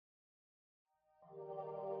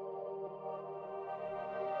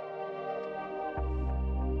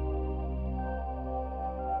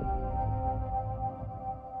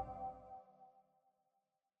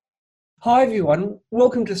Hi everyone,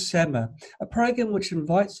 welcome to SAMA, a program which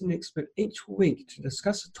invites an expert each week to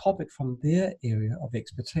discuss a topic from their area of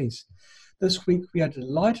expertise. This week we are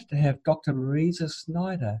delighted to have Dr. Marisa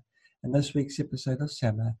Snyder in this week's episode of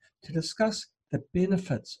SAMA to discuss the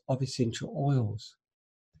benefits of essential oils.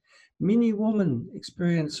 Many women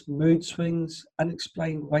experience mood swings,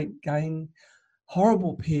 unexplained weight gain,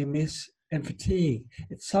 horrible PMS and fatigue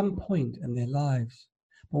at some point in their lives.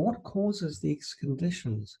 But what causes these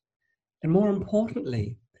conditions? And more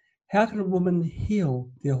importantly, how can a woman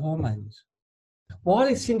heal their hormones? While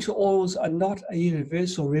essential oils are not a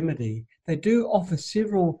universal remedy, they do offer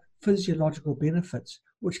several physiological benefits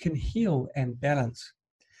which can heal and balance.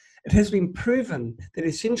 It has been proven that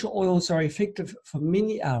essential oils are effective for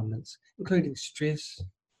many ailments, including stress,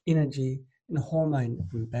 energy, and hormone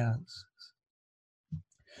imbalances.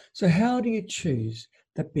 So how do you choose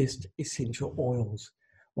the best essential oils?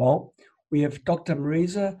 Well, we have Dr.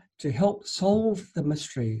 Marisa to help solve the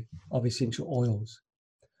mystery of essential oils.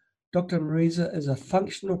 Dr. Marisa is a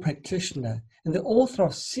functional practitioner and the author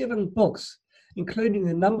of 7 books, including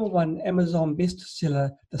the #1 Amazon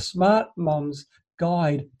bestseller, The Smart Mom's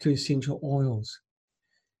Guide to Essential Oils.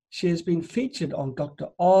 She has been featured on Dr.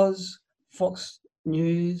 Oz, Fox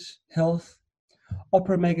News Health,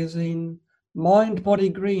 Opera Magazine, Mind Body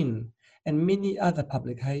Green, and many other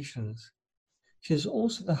publications. She is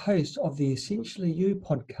also the host of the Essentially You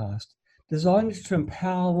podcast, designed to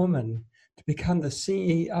empower women to become the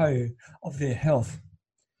CEO of their health.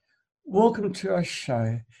 Welcome to our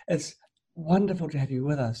show. It's wonderful to have you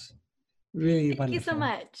with us. Really wonderful. Thank you so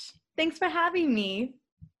much. Thanks for having me.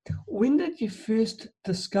 When did you first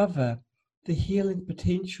discover the healing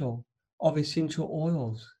potential of essential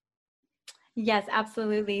oils? Yes,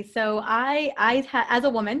 absolutely. So as a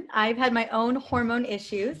woman, I've had my own hormone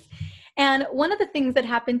issues. And one of the things that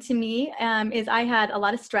happened to me is I had a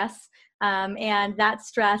lot of stress. And that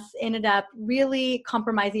stress ended up really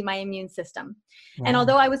compromising my immune system. Wow. And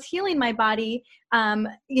although I was healing my body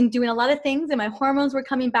in doing a lot of things and my hormones were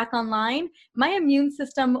coming back online, my immune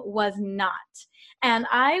system was not. And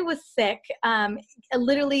I was sick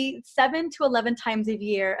literally 7 to 11 times a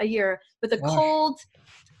year with a cold,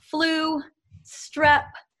 flu, strep,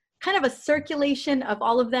 kind of a circulation of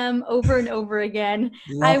all of them over and over again.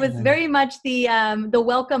 I was very much the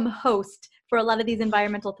welcome host for a lot of these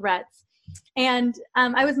environmental threats. And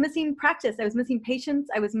I was missing practice. I was missing patience.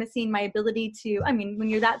 I was missing my ability to, when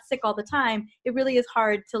you're that sick all the time, it really is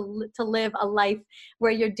hard to live a life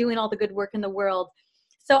where you're doing all the good work in the world.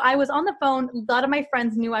 So I was on the phone. A lot of my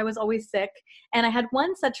friends knew I was always sick. And I had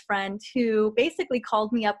one such friend who basically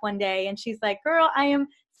called me up one day and she's like, "Girl, I am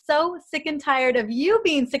so sick and tired of you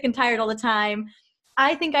being sick and tired all the time.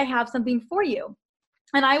 I think I have something for you."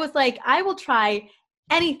 And I was like, I will try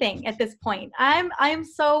anything at this point. I'm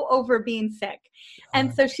so over being sick.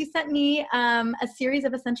 And so she sent me a series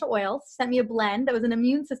of essential oils, sent me a blend that was an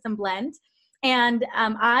immune system blend. And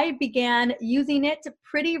I began using it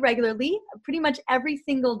pretty regularly, pretty much every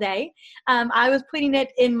single day. I was putting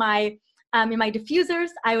it in my diffusers.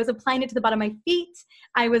 I was applying it to the bottom of my feet.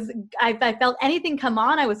 I felt anything come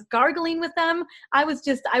on, I was gargling with them. I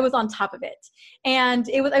was on top of it. And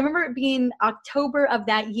I remember it being October of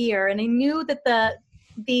that year. And I knew that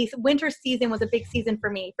the winter season was a big season for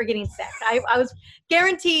me for getting sick. I was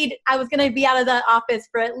guaranteed I was going to be out of the office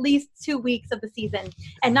for at least 2 weeks of the season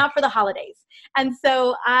and not for the holidays. And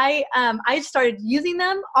so I started using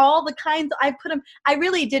them, all the kinds. I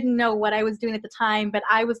really didn't know what I was doing at the time, but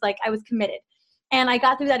I was committed. And I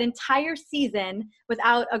got through that entire season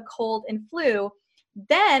without a cold and flu.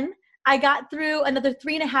 Then I got through another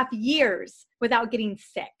 3.5 years without getting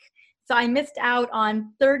sick. So I missed out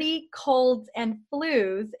on 30 colds and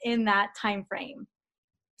flus in that time frame.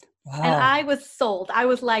 Wow. And I was sold. I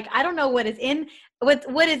was like, I don't know what is in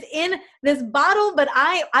this bottle, but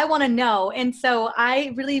I want to know. And so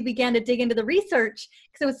I really began to dig into the research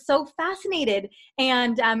because I was so fascinated.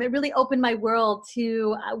 And it really opened my world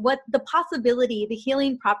to what the possibility, the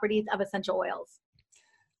healing properties of essential oils.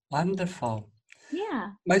 Wonderful. Yeah.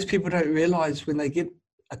 Most people don't realize when they get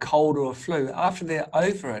a cold or a flu, after they're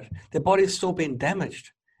over it, their body's still been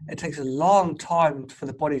damaged. It takes a long time for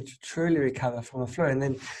the body to truly recover from a flu. And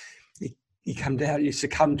then you come down, you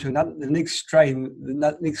succumb to the next strain,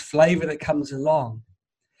 the next flavor that comes along.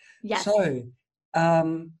 Yes. So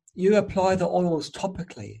you apply the oils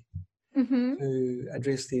topically to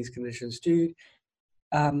address these conditions.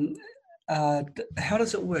 How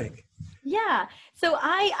does it work? Yeah. So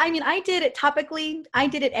I mean, I did it topically. I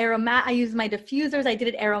did it I used my diffusers. I did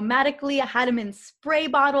it aromatically. I had them in spray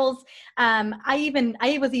bottles.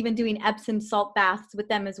 I was even doing Epsom salt baths with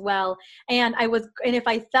them as well. And if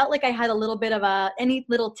I felt like I had a little bit of any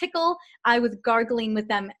little tickle, I was gargling with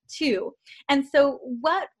them too. And so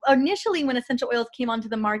initially when essential oils came onto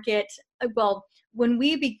the market, well, when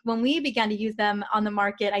we began to use them on the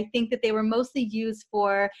market, I think that they were mostly used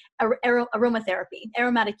for aromatherapy,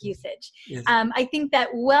 aromatic usage. Yes. I think that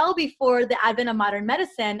well before the advent of modern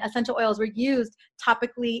medicine, essential oils were used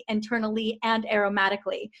topically, internally, and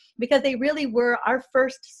aromatically because they really were our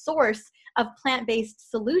first source of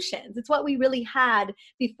plant-based solutions. It's what we really had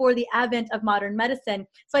before the advent of modern medicine.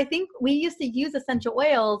 So I think we used to use essential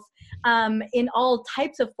oils in all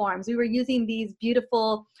types of forms. We were using these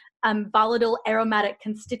beautiful volatile aromatic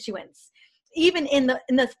constituents, even in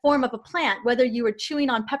the form of a plant, whether you were chewing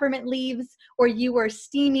on peppermint leaves or you were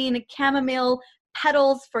steaming chamomile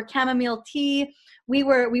petals for chamomile tea. We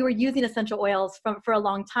were using essential oils for a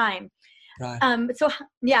long time. Right. So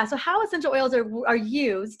how essential oils are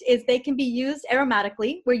used is they can be used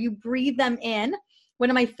aromatically, where you breathe them in.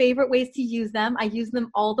 One of my favorite ways to use them, I use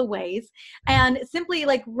them all the ways, and simply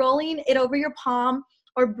like rolling it over your palm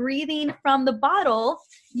or breathing from the bottle,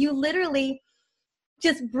 you literally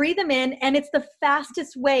just breathe them in, and it's the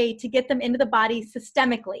fastest way to get them into the body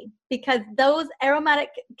systemically, because those aromatic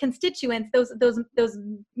constituents, those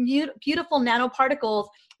beautiful nanoparticles,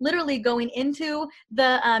 literally going into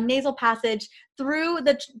the nasal passage through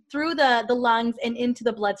the lungs and into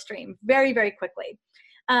the bloodstream very, very quickly.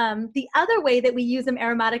 The other way that we use them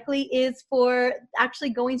aromatically is for actually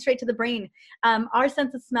going straight to the brain. Our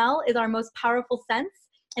sense of smell is our most powerful sense,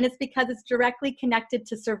 and it's because it's directly connected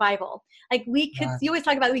to survival. Like you always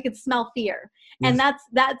talk about we could smell fear, and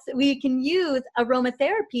we can use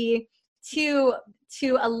aromatherapy to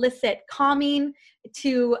elicit calming,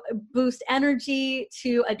 to boost energy,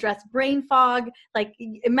 to address brain fog, like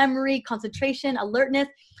memory, concentration, alertness.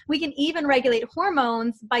 We can even regulate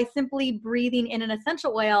hormones by simply breathing in an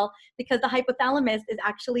essential oil, because the hypothalamus is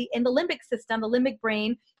actually in the limbic system, the limbic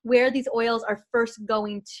brain, where these oils are first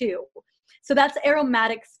going to. So that's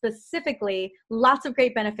aromatic specifically. Lots of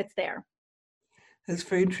great benefits there. That's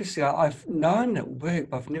very interesting. I've known it works,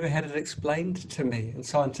 but I've never had it explained to me in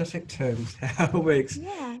scientific terms how it works.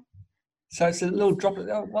 Yeah. So it's a little drop.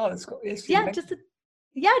 Oh, wow, it's just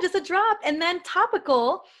a drop. And then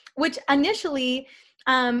topical, which initially,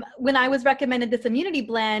 when I was recommended this immunity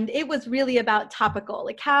blend, it was really about topical.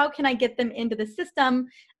 Like, how can I get them into the system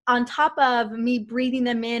on top of me breathing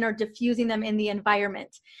them in or diffusing them in the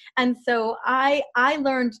environment? And so I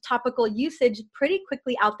learned topical usage pretty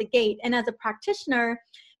quickly out the gate. And as a practitioner,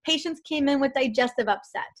 patients came in with digestive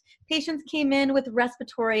upset. Patients came in with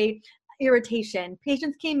respiratory irritation.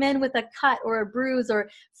 Patients came in with a cut or a bruise or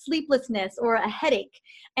sleeplessness or a headache.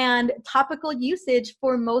 And topical usage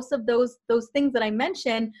for most of those things that I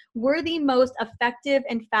mentioned were the most effective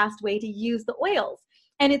and fast way to use the oils.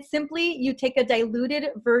 And it's simply, you take a diluted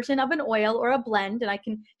version of an oil or a blend, and I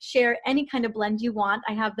can share any kind of blend you want.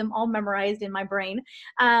 I have them all memorized in my brain.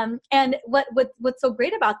 And what's so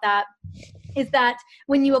great about that is that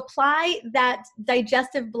when you apply that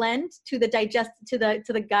digestive blend to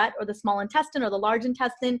the gut or the small intestine or the large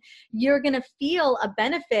intestine, you're going to feel a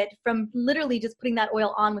benefit from literally just putting that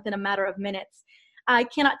oil on within a matter of minutes. I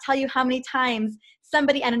cannot tell you how many times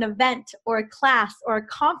somebody at an event or a class or a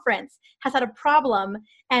conference has had a problem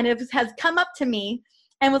and it has come up to me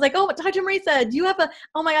and was like, oh, Dr. Marisa, do you have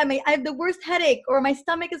oh my God, I have the worst headache, or my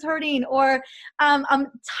stomach is hurting, or I'm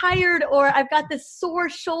tired, or I've got this sore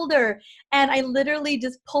shoulder. And I literally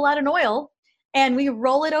just pull out an oil and we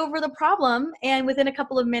roll it over the problem. And within a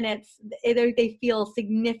couple of minutes, they feel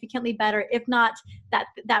significantly better, if not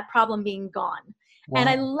that problem being gone. Wow. And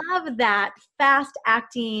I love that fast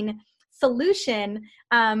acting solution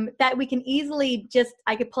that we can easily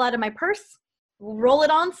I could pull out of my purse, roll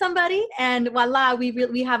it on somebody, and voila,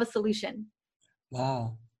 we have a solution.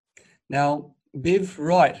 Wow. Now, Bev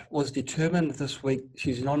Wright was determined this week.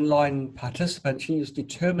 She's an online participant. She is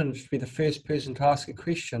determined to be the first person to ask a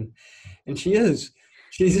question. And she is.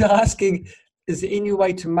 She's asking, is there any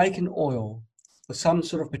way to make an oil or some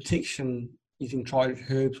sort of protection using dried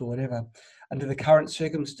herbs or whatever under the current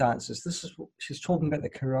circumstances? She's talking about the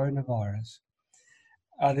coronavirus.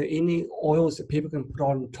 Are there any oils that people can put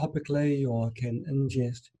on topically or can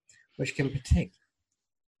ingest which can protect?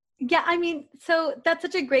 Yeah, I mean, so that's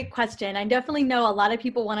such a great question. I definitely know a lot of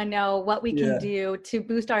people want to know what we can Yeah. do to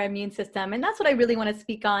boost our immune system. And that's what I really want to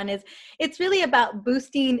speak on is it's really about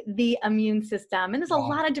boosting the immune system. And there's a Right.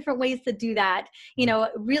 lot of different ways to do that.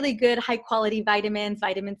 Mm. Really good high quality vitamins,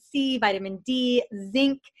 vitamin C, vitamin D,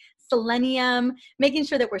 zinc, selenium, making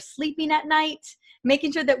sure that we're sleeping at night,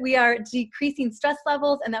 making sure that we are decreasing stress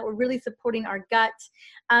levels and that we're really supporting our gut.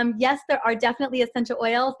 Yes, there are definitely essential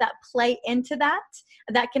oils that play into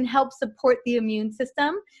that can help support the immune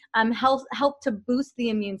system, help to boost the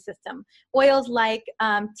immune system. Oils like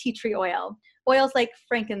tea tree oil, oils like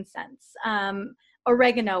frankincense,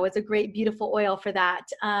 oregano is a great, beautiful oil for that.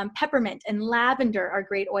 Peppermint and lavender are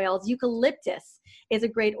great oils. Eucalyptus is a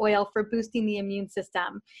great oil for boosting the immune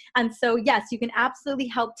system. And so, yes, you can absolutely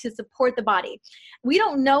help to support the body. We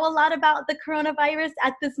don't know a lot about the coronavirus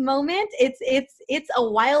at this moment. It's a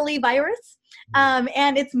wily virus,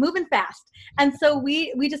 and it's moving fast. And so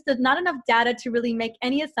we just there's not enough data to really make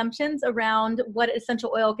any assumptions around what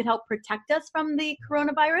essential oil could help protect us from the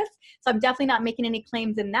coronavirus. So I'm definitely not making any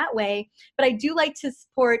claims in that way. But I do like to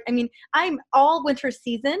support. I mean, I'm all winter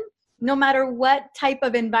season. No matter what type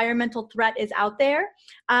of environmental threat is out there,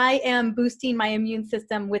 I am boosting my immune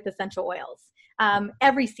system with essential oils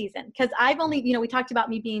every season. Because I've only, we talked about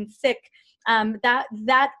me being sick.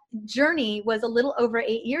 That journey was a little over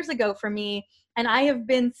 8 years ago for me, and I have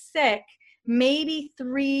been sick maybe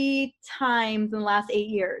 3 times in the last 8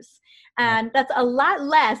 years. And that's a lot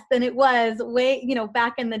less than it was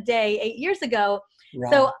back in the day, 8 years ago.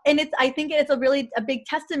 Right. So, and I think it's a big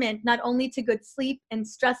testament, not only to good sleep and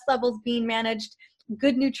stress levels being managed,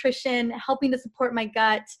 good nutrition, helping to support my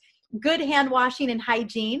gut, good hand washing and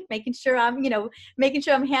hygiene, making sure I'm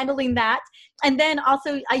handling that. And then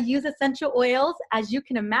also I use essential oils, as you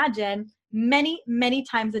can imagine, many, many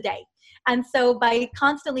times a day. And so by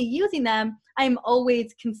constantly using them, I'm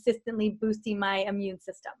always consistently boosting my immune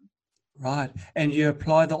system. Right. And you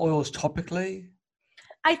apply the oils topically?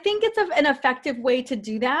 I think it's an effective way to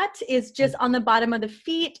do that is just on the bottom of the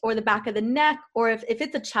feet or the back of the neck, or if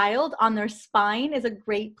it's a child, on their spine is a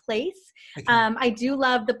great place. Okay. I do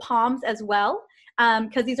love the palms as well,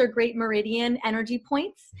 because these are great meridian energy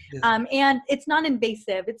points. Yes. And it's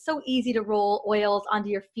non-invasive. It's so easy to roll oils onto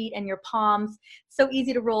your feet and your palms. So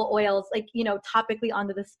easy to roll oils topically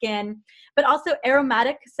onto the skin, but also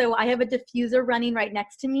aromatic. So I have a diffuser running right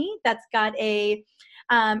next to me that's got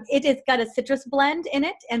it has got a citrus blend in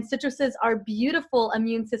it, and citruses are beautiful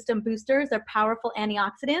immune system boosters. They're powerful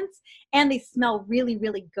antioxidants, and they smell really,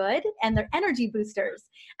 really good, and they're energy boosters.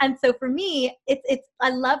 And so for me, I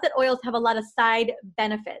love that oils have a lot of side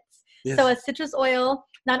benefits. Yes. So a citrus oil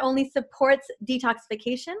not only supports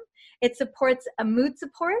detoxification, it supports a mood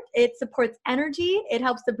support, it supports energy, it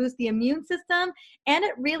helps to boost the immune system, and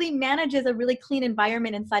it really manages a really clean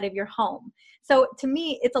environment inside of your home. So to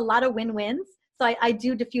me, it's a lot of win-wins. So I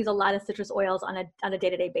do diffuse a lot of citrus oils on a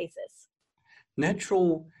day-to-day basis.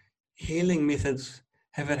 Natural healing methods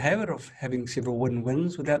have a habit of having several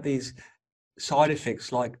win-wins without these side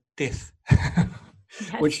effects like death,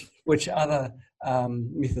 yes. which other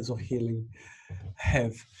methods of healing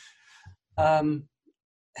have.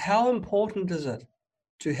 How important is it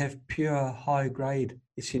to have pure, high-grade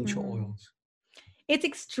essential oils? It's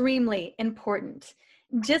extremely important.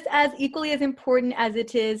 Just as equally as important as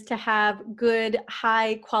it is to have good,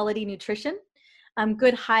 high quality nutrition,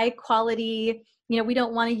 good, high quality, we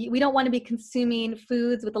don't want to be consuming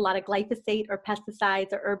foods with a lot of glyphosate or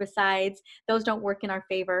pesticides or herbicides. Those don't work in our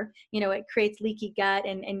favor. It creates leaky gut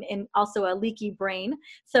and also a leaky brain.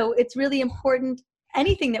 So it's really important,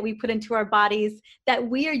 anything that we put into our bodies that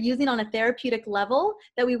we are using on a therapeutic level,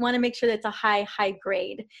 that we want to make sure that it's a high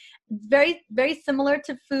grade. Very, very similar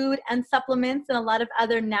to food and supplements and a lot of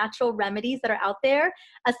other natural remedies that are out there.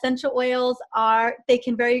 Essential oils they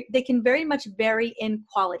can very much vary in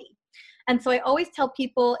quality. And so I always tell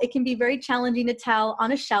people it can be very challenging to tell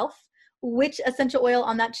on a shelf which essential oil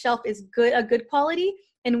on that shelf is a good quality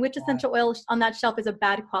and which essential oil on that shelf is a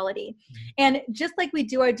bad quality. And just like we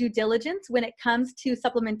do our due diligence when it comes to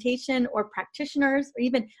supplementation or practitioners or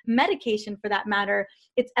even medication for that matter,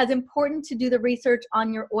 it's as important to do the research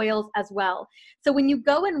on your oils as well. So when you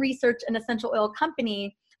go and research an essential oil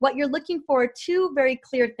company, what you're looking for are 2 very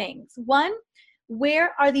clear things. One,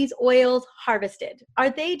 where are these oils harvested? Are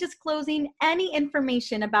they disclosing any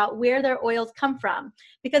information about where their oils come from?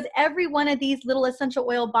 Because every one of these little essential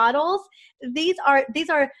oil bottles, we're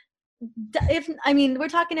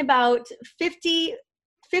talking about 50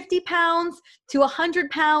 pounds to 100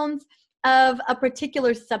 pounds of a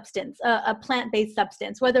particular substance, a plant-based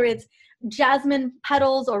substance, whether it's jasmine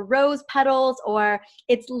petals or rose petals, or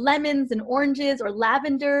it's lemons and oranges or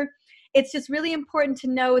lavender. It's just really important to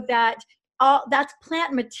know that that's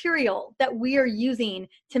plant material that we are using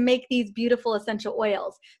to make these beautiful essential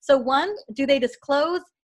oils. So one, do they disclose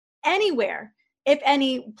anywhere, if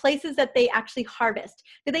any, places that they actually harvest?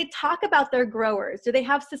 Do they talk about their growers? Do they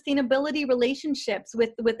have sustainability relationships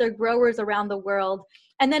with their growers around the world?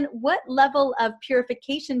 And then what level of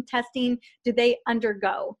purification testing do they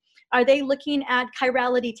undergo? Are they looking at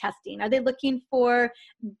chirality testing? Are they looking for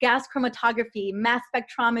gas chromatography, mass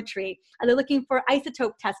spectrometry? Are they looking for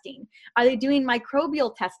isotope testing? Are they doing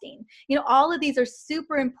microbial testing? You know, all of these are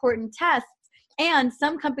super important tests, and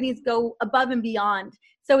some companies go above and beyond.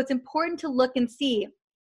 So it's important to look and see.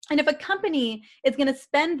 And if a company is going to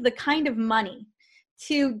spend the kind of money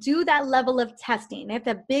to do that level of testing, they have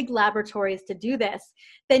to have big laboratories to do this,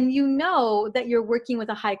 then you know that you're working with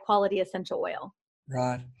a high quality essential oil.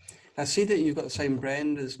 Right. I see that you've got the same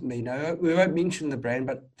brand as me. No, we won't mention the brand,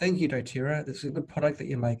 but thank you, doTERRA. This is a good product that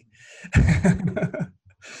you make.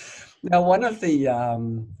 Now, one of the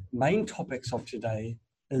main topics of today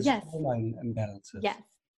is hormone imbalances. Yes.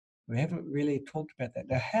 We haven't really talked about that.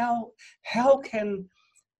 Now, how can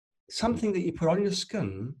something that you put on your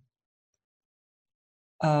skin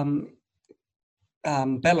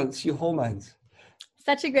balance your hormones?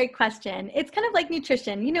 Such a great question. It's kind of like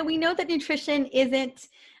nutrition. You know, we know that nutrition isn't,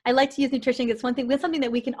 I like to use nutrition because it's something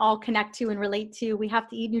that we can all connect to and relate to. We have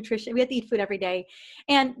to eat nutrition. We have to eat food every day.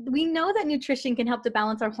 And we know that nutrition can help to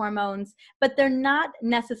balance our hormones, but they're not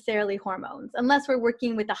necessarily hormones unless we're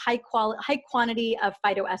working with a high quantity of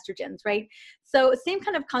phytoestrogens, right? So same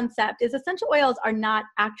kind of concept is essential oils are not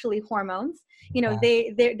actually hormones. You know,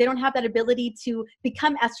 they don't have that ability to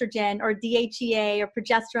become estrogen or DHEA or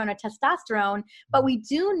progesterone or testosterone, but we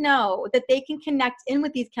do know that they can connect in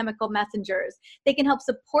with these chemical messengers. They can help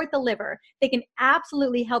support the liver. They can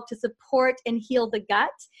absolutely help to support and heal the gut.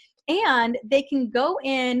 And they can go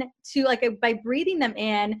in to, by breathing them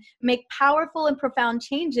in, make powerful and profound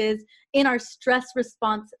changes in our stress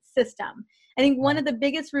response system. I think one of the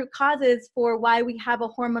biggest root causes for why we have a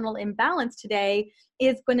hormonal imbalance today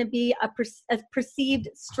is going to be a perceived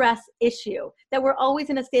stress issue, that we're always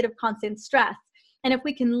in a state of constant stress. And if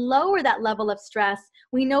we can lower that level of stress,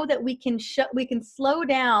 we know that we can slow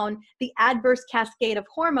down the adverse cascade of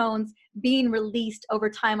hormones being released over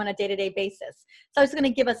time on a day-to-day basis. So I'm just going to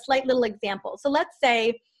give a slight little example. So let's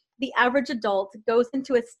say the average adult goes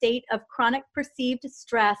into a state of chronic perceived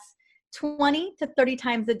stress 20 to 30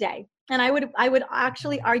 times a day. And I would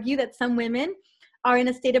actually argue that some women are in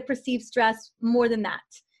a state of perceived stress more than that.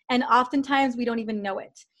 And oftentimes we don't even know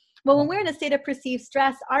it. Well, when we're in a state of perceived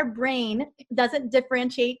stress, our brain doesn't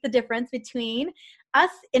differentiate the difference between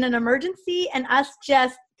us in an emergency and us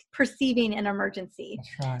just perceiving an emergency.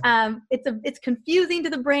 That's right. It's confusing to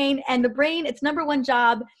the brain, and the brain, its number one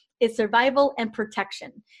job is survival and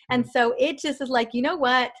protection. And so it just is like, you know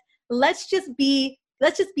what? Let's just be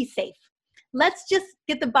safe. Let's just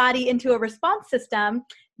get the body into a response system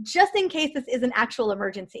just in case this is an actual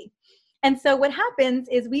emergency. And so what happens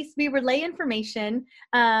is we relay information,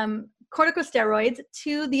 corticosteroids,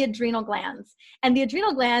 to the adrenal glands. And the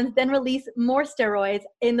adrenal glands then release more steroids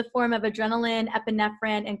in the form of adrenaline,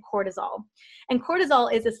 epinephrine, and cortisol. And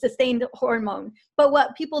cortisol is a sustained hormone. But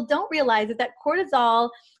what people don't realize is that cortisol,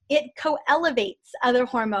 it co-elevates other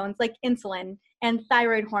hormones like insulin and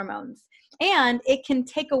thyroid hormones. And it can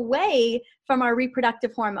take away from our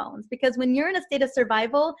reproductive hormones, because when you're in a state of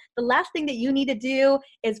survival, the last thing that you need to do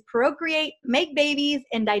is procreate, make babies,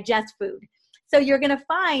 and digest food. So you're going to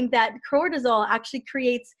find that cortisol actually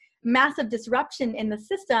creates massive disruption in the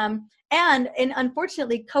system and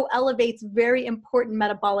unfortunately co-elevates very important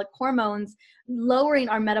metabolic hormones, lowering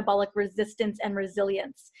our metabolic resistance and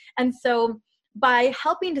resilience. And so by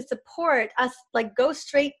helping to support us, go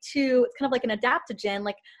straight to, it's kind of like an adaptogen,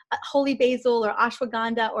 like holy basil or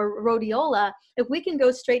ashwagandha or rhodiola, if we can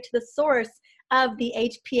go straight to the source of the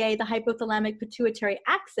HPA, the hypothalamic pituitary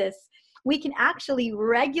axis, we can actually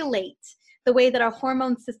regulate the way that our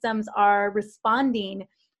hormone systems are responding.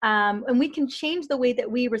 And we can change the way that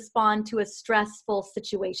we respond to a stressful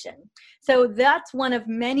situation. So that's one of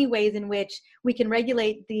many ways in which we can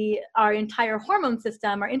regulate our entire hormone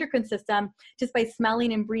system, our endocrine system, just by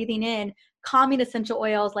smelling and breathing in calming essential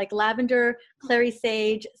oils like lavender, clary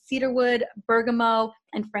sage, cedarwood, bergamot,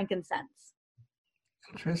 and frankincense.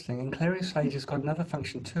 Interesting. And clary sage has got another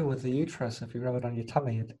function too with the uterus. If you rub it on your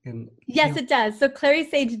tummy, it can. Yes, it does. So clary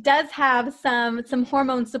sage does have some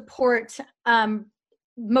hormone support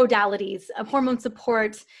modalities of hormone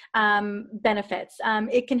support benefits.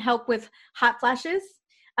 It can help with hot flashes.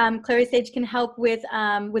 Clary sage can help with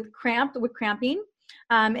cramping.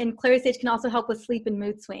 And clary sage can also help with sleep and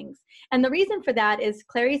mood swings. And the reason for that is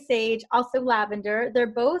clary sage, also lavender, they're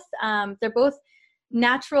both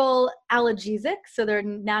natural analgesics, so they're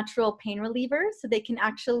natural pain relievers. So they can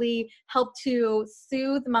actually help to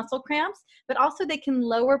soothe muscle cramps, but also they can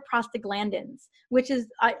lower prostaglandins, which is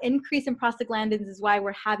increase in prostaglandins is why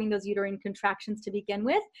we're having those uterine contractions to begin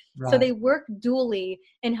with. Right. So they work dually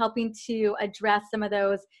in helping to address some of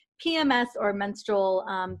those PMS or menstrual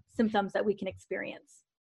symptoms that we can experience.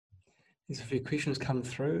 There's a few questions come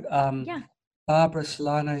through. Yeah. Barbara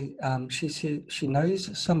Solano, she said she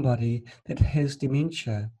knows somebody that has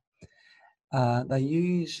dementia. They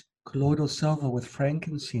use colloidal silver with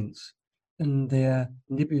frankincense in their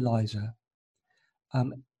nebulizer.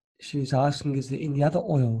 She's asking, is there any other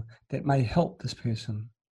oil that may help this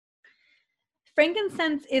person?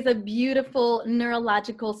 Frankincense is a beautiful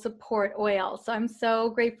neurological support oil. So I'm so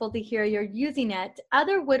grateful to hear you're using it.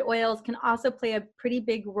 Other wood oils can also play a pretty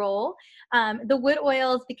big role. The wood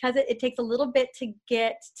oils, because it takes a little bit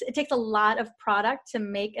it takes a lot of product to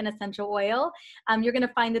make an essential oil. You're going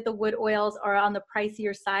to find that the wood oils are on the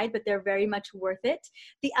pricier side, but they're very much worth it.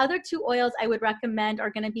 The other two oils I would recommend are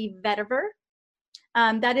going to be vetiver.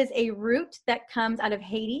 That is a root that comes out of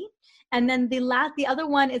Haiti. And then the other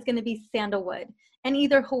one is going to be sandalwood. And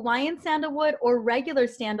either Hawaiian sandalwood or regular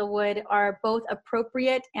sandalwood are both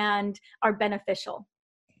appropriate and are beneficial.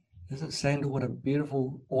 Isn't sandalwood a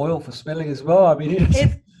beautiful oil for smelling as well? I mean,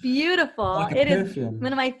 it's beautiful. Like a perfume. Is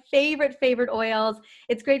one of my favorite oils.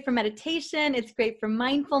 It's great for meditation. It's great for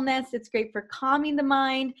mindfulness. It's great for calming the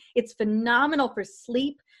mind. It's phenomenal for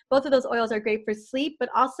sleep. Both of those oils are great for sleep, but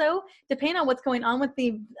also depending on what's going on with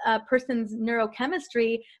the person's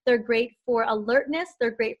neurochemistry, they're great for alertness.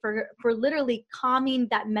 They're great for literally calming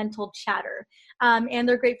that mental chatter. And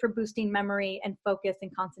they're great for boosting memory and focus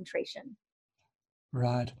and concentration.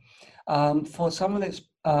 Right. For someone that's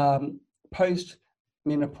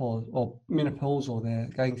post-menopause or menopausal, they're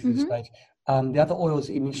going through the stage, the other oils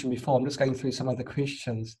that you mentioned before, I'm just going through some of the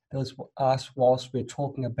questions that was asked whilst we're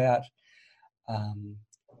talking about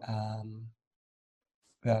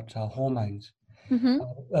hormones.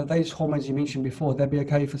 Those hormones you mentioned before, they'd be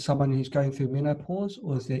okay for someone who's going through menopause,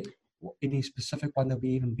 or is there any specific one that'll be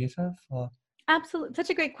even better for? Absolutely. Such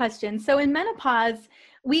a great question. So in menopause,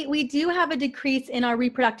 we do have a decrease in our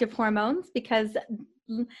reproductive hormones because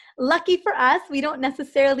lucky for us, we don't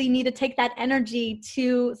necessarily need to take that energy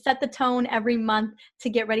to set the tone every month to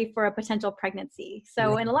get ready for a potential pregnancy.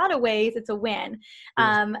 So in a lot of ways, it's a win.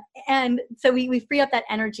 And so we free up that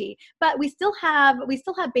energy, but we still have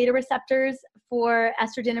beta receptors for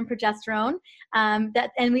estrogen and progesterone.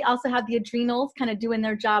 And we also have the adrenals kind of doing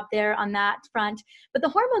their job there on that front. But the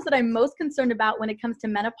hormones that I'm most concerned about when it comes to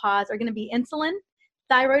menopause are going to be insulin,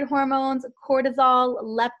 thyroid hormones, cortisol,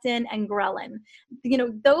 leptin, and ghrelin.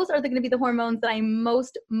 Those are going to be the hormones that I'm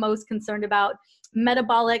most concerned about.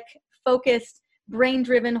 Metabolic, focused,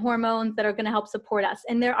 brain-driven hormones that are going to help support us.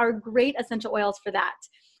 And there are great essential oils for that.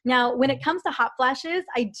 Now, when it comes to hot flashes,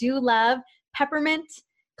 I do love peppermint,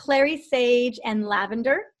 clary sage, and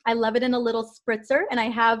lavender. I love it in a little spritzer, and I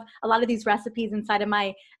have a lot of these recipes inside of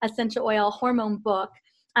my essential oil hormone book.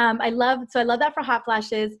 I love that for hot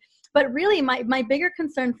flashes. But really, my bigger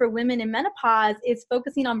concern for women in menopause is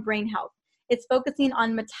focusing on brain health. It's focusing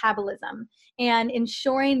on metabolism and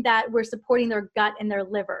ensuring that we're supporting their gut and their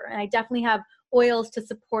liver. And I definitely have oils to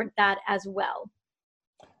support that as well.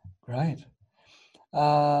 Great.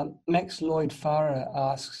 Max Lloyd Farah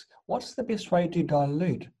asks, what's the best way to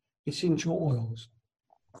dilute essential oils?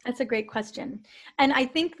 That's a great question. And I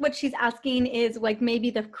think what she's asking is like maybe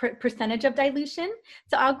the percentage of dilution.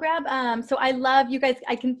 So I'll grab, so I love, you guys,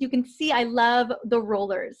 you can see I love the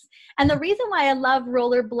rollers. And the reason why I love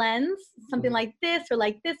roller blends, something like this or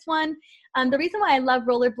like this one, the reason why I love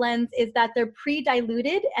roller blends is that they're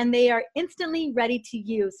pre-diluted and they are instantly ready to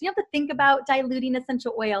use. So you have to think about diluting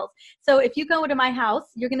essential oils. So if you go to my house,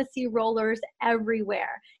 you're going to see rollers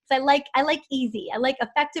everywhere. So I like easy. I like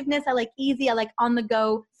effectiveness. I like easy. I like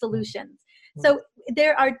on-the-go solutions. So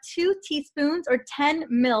there are 2 teaspoons or 10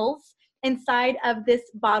 mils inside of this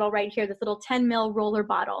bottle right here, this little 10 ml roller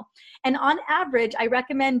bottle. And on average, I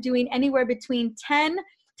recommend doing anywhere between 10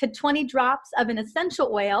 to 20 drops of an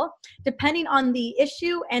essential oil, depending on the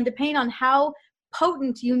issue and depending on how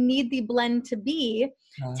potent you need the blend to be.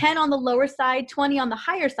 10 on the lower side, 20 on the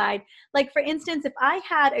higher side. Like for instance, if I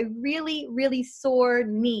had a really, really sore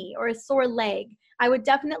knee or a sore leg, I would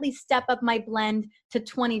definitely step up my blend to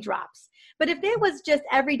 20 drops. But if it was just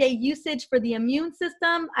everyday usage for the immune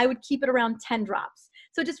system, I would keep it around 10 drops.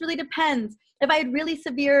 So it just really depends. If I had really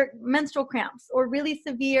severe menstrual cramps or really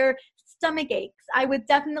severe stomach aches, I would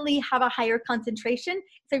definitely have a higher concentration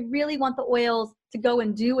because I really want the oils to go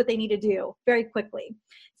and do what they need to do very quickly.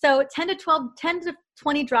 So 10 to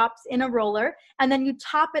 20 drops in a roller, and then you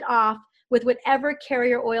top it off with whatever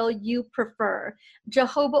carrier oil you prefer.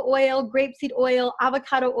 Jojoba oil, grapeseed oil,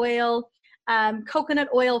 avocado oil, coconut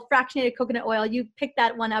oil, fractionated coconut oil. You picked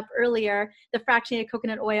that one up earlier, the fractionated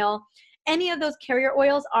coconut oil. Any of those carrier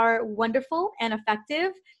oils are wonderful and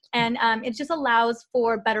effective, and it just allows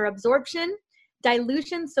for better absorption,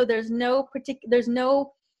 dilution, so there's a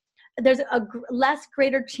less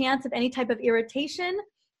greater chance of any type of irritation,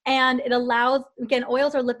 and it allows, again,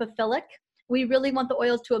 oils are lipophilic. We really want the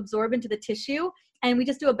oils to absorb into the tissue, and we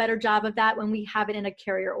just do a better job of that when we have it in a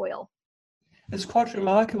carrier oil. It's quite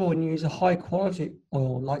remarkable when you use a high quality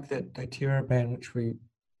oil like that doTERRA brand, which we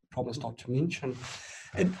promised not to mention.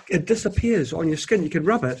 It disappears on your skin. You can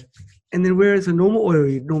rub it, and then whereas a normal oil,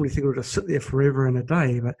 you'd normally think it would just sit there forever and a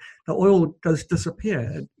day, but the oil does disappear.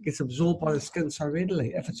 It gets absorbed by the skin so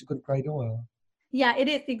readily if it's a good grade oil. Yeah, it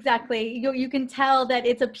is, exactly. You can tell that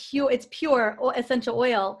it's pure essential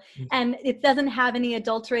oil, and it doesn't have any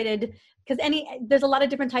adulterated, because there's a lot of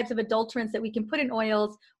different types of adulterants that we can put in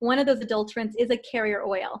oils. One of those adulterants is a carrier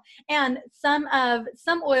oil, and some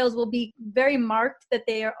oils will be very marked that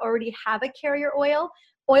they already have a carrier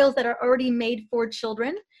oils that are already made for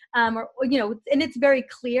children, and it's very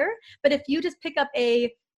clear. But if you just pick up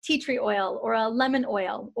a tea tree oil or a lemon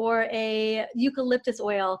oil or a eucalyptus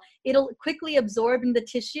oil, it'll quickly absorb in the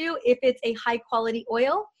tissue if it's a high quality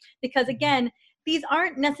oil, because again, these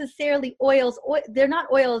aren't necessarily oils. They're not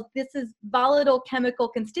oils. This is volatile chemical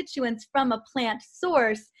constituents from a plant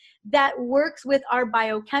source that works with our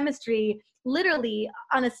biochemistry literally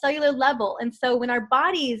on a cellular level. And so when our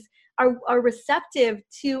bodies are receptive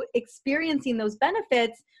to experiencing those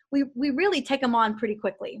benefits, we really take them on pretty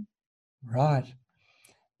quickly. Right.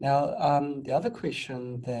 Now, the other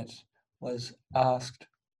question that was asked,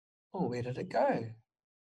 where did it go?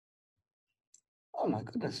 Oh my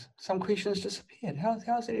goodness, some questions disappeared. How is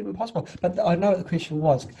that even possible? But I know what the question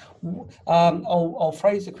was. I'll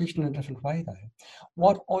phrase the question in a different way though.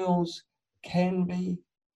 What oils can be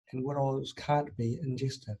and what oils can't be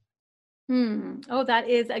ingested? Oh, that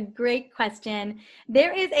is a great question.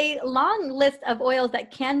 There is a long list of oils that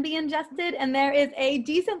can be ingested, and there is a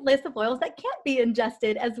decent list of oils that can't be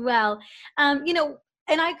ingested as well. And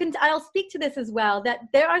I'll speak to this as well, that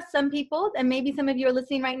there are some people, and maybe some of you are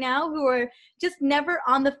listening right now, who are just never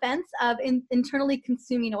on the fence of internally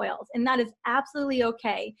consuming oils, and that is absolutely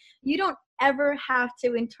okay. You don't ever have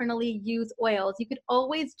to internally use oils. You could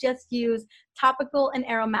always just use topical and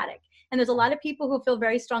aromatic. And there's a lot of people who feel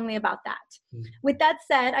very strongly about that. With that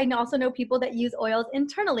said, I also know people that use oils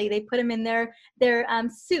internally. They put them in their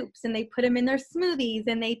soups, and they put them in their smoothies,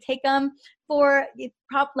 and they take them for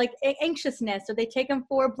like anxiousness, or they take them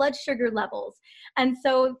for blood sugar levels. And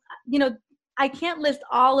so, I can't list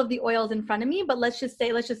all of the oils in front of me, but let's just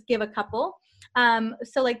give a couple.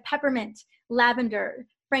 So like peppermint, lavender,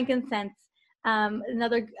 frankincense,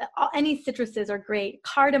 any citruses are great.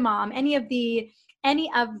 Cardamom, any of the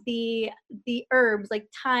herbs like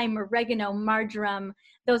thyme, oregano, marjoram,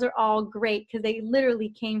 those are all great because they literally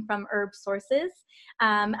came from herb sources.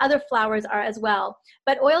 Other flowers are as well.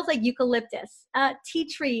 But oils like eucalyptus, tea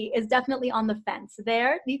tree is definitely on the fence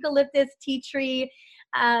there. Eucalyptus, tea tree,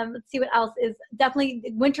 let's see what else is definitely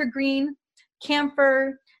wintergreen,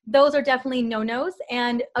 camphor. Those are definitely no-nos,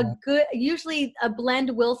 and usually a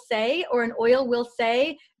blend will say, or an oil will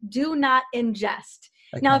say, do not ingest.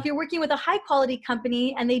 Okay. Now, if you're working with a high quality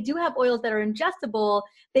company and they do have oils that are ingestible,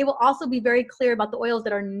 they will also be very clear about the oils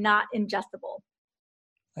that are not ingestible.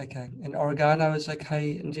 Okay, and oregano is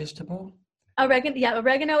okay, ingestible?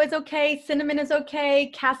 Oregano is okay, cinnamon is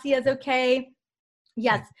okay, cassia is okay.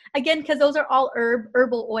 Yes, again, because those are all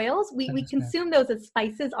herbal oils. We consume those as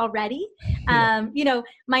spices already.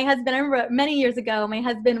 My husband, I remember many years ago, my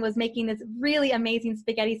husband was making this really amazing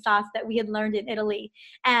spaghetti sauce that we had learned in Italy.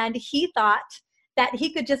 And he thought that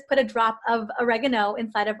he could just put a drop of oregano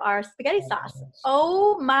inside of our spaghetti sauce.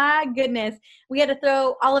 Oh my goodness. We had to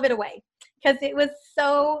throw all of it away because it was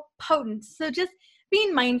so potent. So just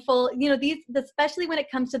being mindful, especially when it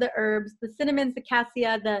comes to the herbs, the cinnamons, the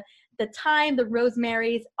cassia, the thyme, the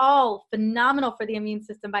rosemaries, all phenomenal for the immune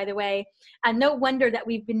system, by the way. And no wonder that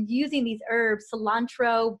we've been using these herbs,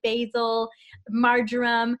 cilantro, basil,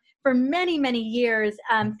 marjoram, for many, many years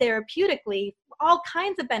therapeutically, all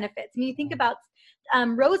kinds of benefits. I mean, you think about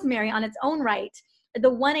rosemary on its own right. the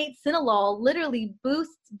 1,8 cinolol literally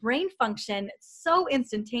boosts brain function so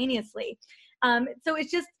instantaneously. So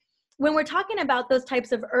it's just, when we're talking about those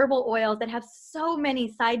types of herbal oils that have so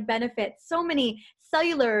many side benefits, so many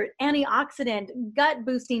cellular, antioxidant, gut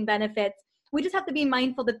boosting benefits, we just have to be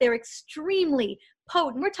mindful that they're extremely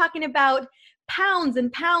potent. We're talking about pounds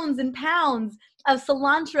and pounds and pounds of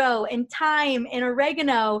cilantro and thyme and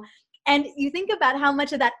oregano. And you think about how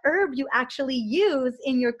much of that herb you actually use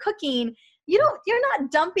in your cooking. You're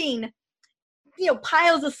not dumping,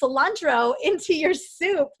 piles of cilantro into your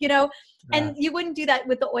soup, and you wouldn't do that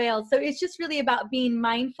with the oil. So it's just really about being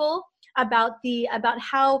mindful about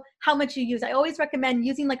how much you use. I always recommend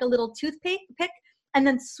using like a little toothpick and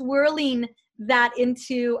then swirling that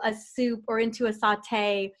into a soup or into a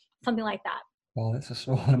saute, something like that. Well, that's a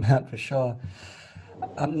small amount for sure.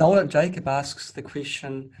 Noah Jacob asks the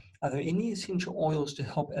question, are there any essential oils to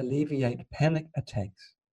help alleviate panic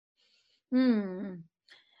attacks?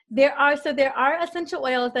 There are essential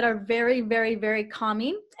oils that are very, very, very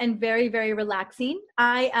calming and very, very relaxing.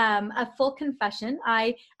 A full confession,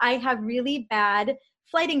 I have really bad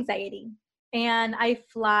flight anxiety and I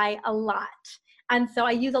fly a lot. And so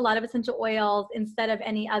I use a lot of essential oils instead of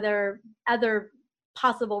any other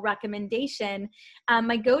possible recommendation.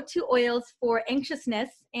 My go-to oils for anxiousness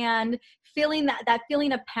and feeling that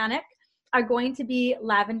feeling of panic are going to be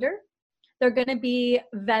lavender. They're going to be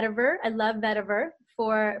vetiver. I love vetiver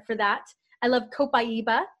for that. I love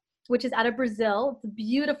copaiba, which is out of Brazil. It's a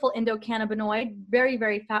beautiful endocannabinoid, very,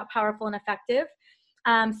 very powerful and effective.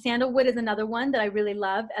 Sandalwood is another one that I really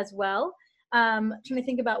love as well. I'm trying to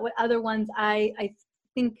think about what other ones I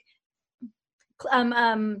think.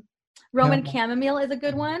 Roman chamomile is a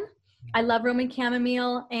good one. I love Roman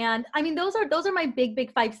chamomile. And I mean, those are my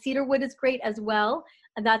big five. Cedarwood is great as well.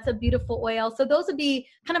 And that's a beautiful oil. So those would be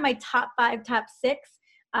kind of my top 5, top 6.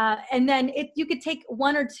 And then you could take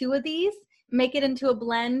 1 or 2 of these, make it into a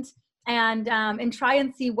blend, and try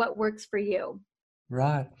and see what works for you.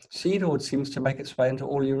 Right. Cedarwood seems to make its way into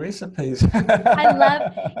all your recipes. I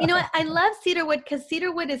love cedarwood because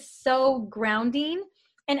cedarwood is so grounding.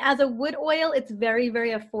 And as a wood oil, it's very,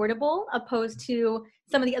 very affordable, opposed to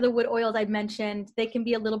some of the other wood oils I've mentioned. They can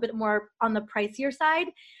be a little bit more on the pricier side.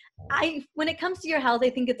 When it comes to your health,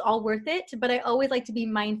 I think it's all worth it, but I always like to be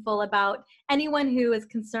mindful about anyone who is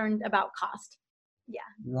concerned about cost. Yeah.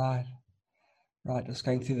 Right. Just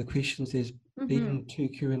going through the questions. There's been 2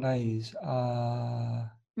 Q&As.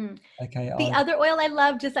 Okay. The other oil I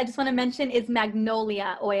love, I just want to mention, is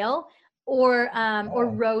magnolia oil or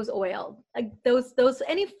rose oil. Like those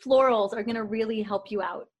any florals are going to really help you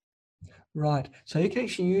out. Right. So you can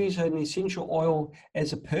actually use an essential oil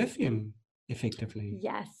as a perfume effectively.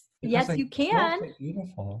 Yes. Yes, you can.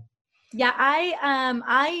 Beautiful. Yeah,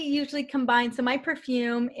 I usually combine. So my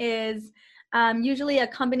perfume is usually a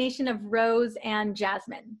combination of rose and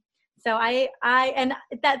jasmine. So and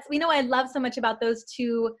that's, I love so much about those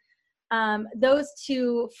two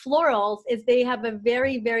florals is they have a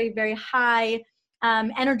very, very, very high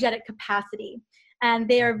energetic capacity. And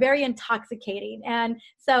they are very intoxicating. And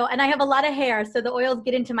I have a lot of hair, so the oils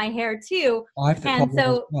get into my hair too. I have that problem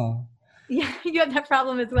as well. Yeah, you have that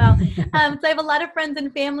problem as well. So I have a lot of friends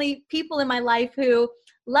and family, people in my life who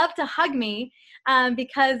love to hug me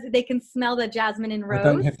because they can smell the jasmine and rose. I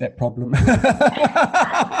don't have that problem.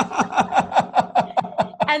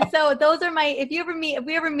 And so those are if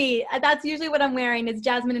we ever meet, that's usually what I'm wearing is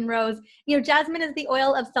jasmine and rose. Jasmine is the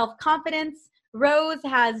oil of self-confidence. Rose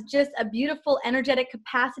has just a beautiful energetic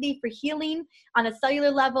capacity for healing on a cellular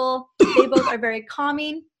level. They both are very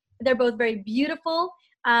calming. They're both very beautiful.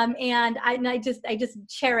 And I just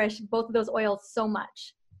cherish both of those oils so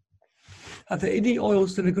much. Are there any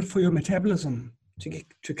oils that are good for your metabolism, to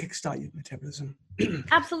kickstart your metabolism?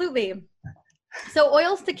 Absolutely. So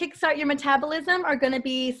oils to kickstart your metabolism are going to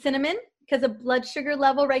be cinnamon because of blood sugar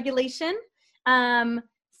level regulation.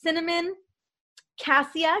 Cinnamon,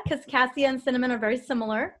 cassia, because cassia and cinnamon are very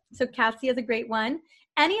similar. So cassia is a great one.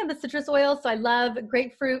 Any of the citrus oils. So I love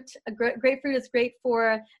grapefruit. Grapefruit is great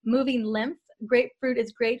for moving lymph. Grapefruit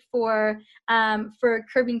is great for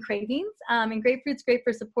curbing cravings, and grapefruit's great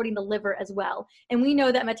for supporting the liver as well. And we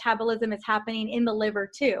know that metabolism is happening in the liver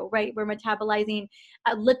too, right? We're metabolizing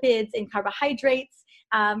lipids and carbohydrates.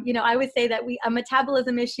 I always say that a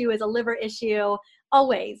metabolism issue is a liver issue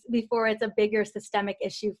always before it's a bigger systemic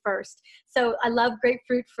issue first. So I love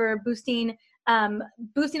grapefruit for boosting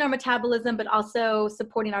our metabolism, but also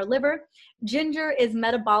supporting our liver. Ginger is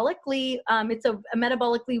metabolically, it's a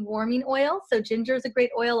metabolically warming oil. So ginger is a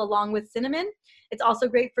great oil along with cinnamon. It's also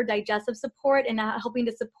great for digestive support and helping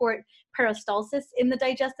to support peristalsis in the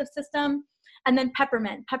digestive system. And then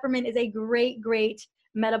peppermint. Peppermint is a great, great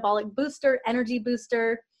metabolic booster, energy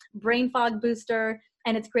booster, brain fog booster,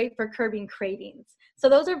 and it's great for curbing cravings. So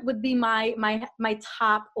those would be my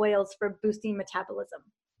top oils for boosting metabolism.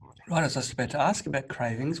 Right, I was just about to ask about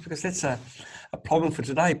cravings, because that's a problem for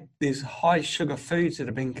today. There's high sugar foods that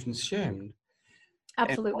are being consumed.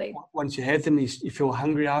 Absolutely. And once you have them, you feel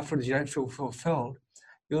hungry afterwards, you don't feel fulfilled.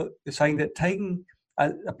 You're saying that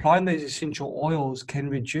applying those essential oils can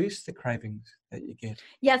reduce the cravings that you get.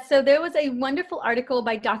 Yes, so there was a wonderful article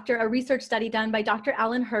by a research study done by Dr.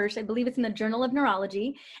 Alan Hirsch, I believe it's in the Journal of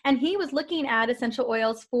Neurology, and he was looking at essential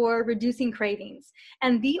oils for reducing cravings.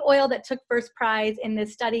 And the oil that took first prize in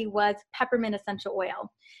this study was peppermint essential oil.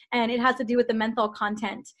 And it has to do with the menthol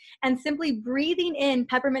content. And simply breathing in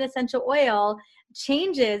peppermint essential oil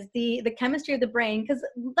changes the chemistry of the brain, because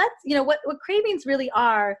what cravings really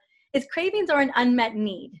are is cravings are an unmet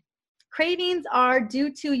need. Cravings are due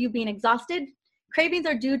to you being exhausted. Cravings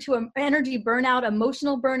are due to energy burnout,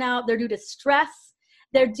 emotional burnout. They're due to stress.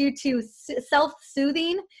 They're due to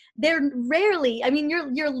self-soothing. They're rarely,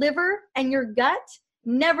 your liver and your gut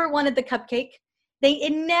never wanted the cupcake.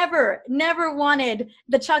 It never wanted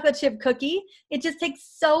the chocolate chip cookie. It just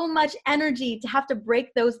takes so much energy to have to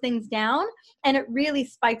break those things down, and it really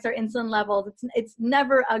spikes our insulin levels. It's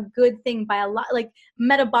never a good thing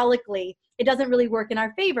metabolically. It doesn't really work in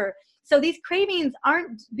our favor. So these cravings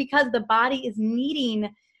aren't because the body is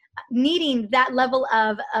needing that level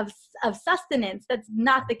of sustenance. That's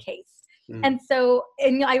not the case. And so,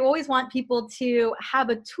 I always want people to have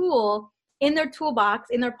a tool in their toolbox,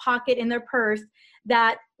 in their pocket, in their purse,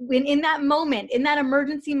 that when in that moment, in that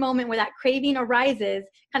emergency moment where that craving arises,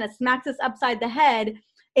 kind of smacks us upside the head,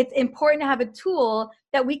 it's important to have a tool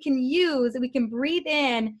that we can use, that we can breathe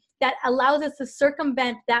in, that allows us to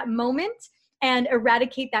circumvent that moment and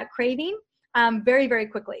eradicate that craving very, very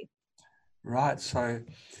quickly. Right. So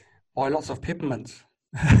buy lots of peppermints.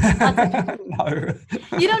 No.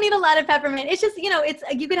 You don't need a lot of peppermint. It's just, you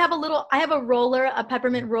could have I have a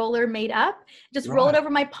peppermint roller made up. Just roll it over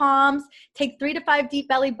my palms, take 3 to 5 deep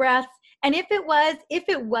belly breaths. And if it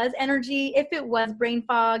was energy, if it was brain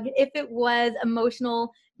fog, if it was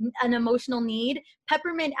an emotional need,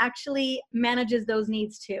 peppermint actually manages those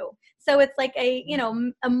needs too. So it's like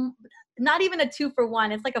not even a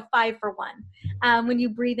 2-for-1, it's like a 5-for-1 when you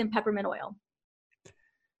breathe in peppermint oil.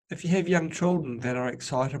 If you have young children that are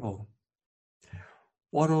excitable,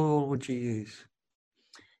 what oil would you use?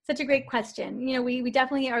 Such a great question. We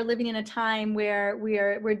definitely are living in a time where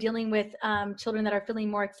we're dealing with children that are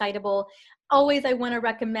feeling more excitable. Always, I want to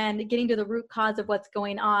recommend getting to the root cause of what's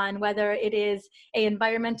going on, whether it is an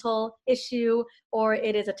environmental issue, or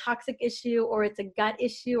it is a toxic issue, or it's a gut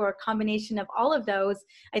issue, or a combination of all of those.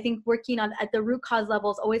 I think working at the root cause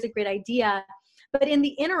level is always a great idea. But in the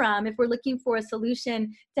interim, if we're looking for a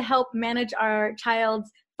solution to help manage our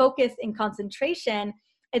child's focus and concentration,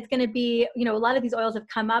 it's going to be, a lot of these oils have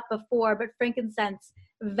come up before, but frankincense,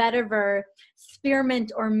 vetiver,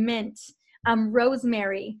 spearmint or mint,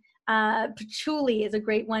 rosemary, patchouli is a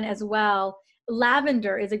great one as well.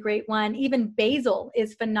 Lavender is a great one. Even basil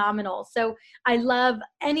is phenomenal. So I love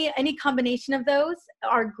any combination of those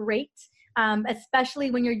are great,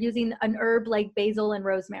 especially when you're using an herb like basil and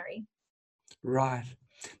rosemary. Right.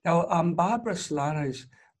 Now, Barbara Solano's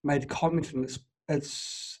made a comment, and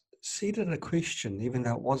it's seeded a question, even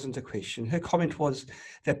though it wasn't a question. Her comment was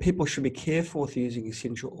that people should be careful with using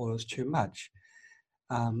essential oils too much.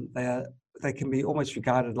 They can be almost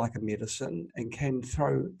regarded like a medicine and can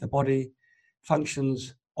throw the body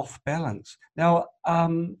functions off balance. Now,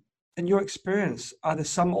 in your experience, are there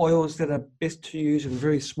some oils that are best to use in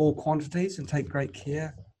very small quantities and take great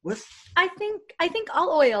care with? I think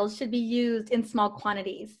all oils should be used in small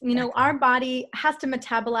quantities. Our body has to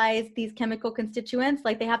metabolize these chemical constituents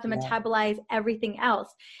like they have to metabolize everything else.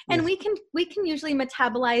 And we can usually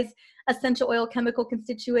metabolize essential oil chemical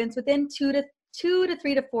constituents within 2 to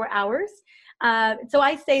 3 to 4 hours. So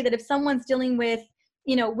I say that if someone's dealing with,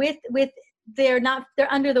 they're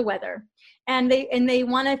under the weather and they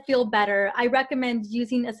want to feel better, I recommend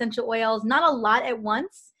using essential oils, not a lot at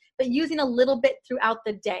once, but using a little bit throughout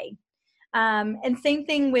the day. And same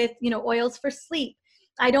thing with, oils for sleep.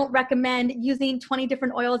 I don't recommend using 20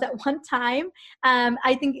 different oils at one time.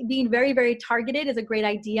 I think being very, very targeted is a great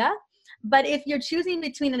idea. But if you're choosing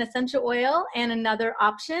between an essential oil and another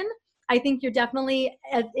option, I think you're definitely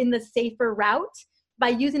in the safer route by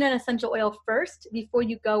using an essential oil first before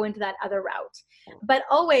you go into that other route. But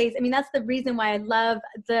always, that's the reason why I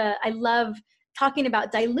love talking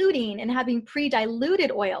about diluting and having pre-diluted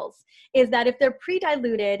oils, is that if they're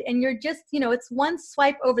pre-diluted and you're just, it's one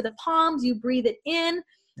swipe over the palms, you breathe it in,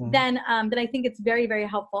 then I think it's very, very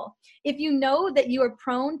helpful. If you know that you are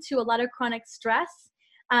prone to a lot of chronic stress,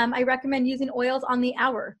 I recommend using oils on the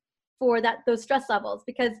hour for those stress levels,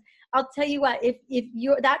 because I'll tell you what, if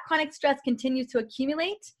that chronic stress continues to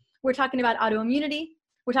accumulate, we're talking about autoimmunity,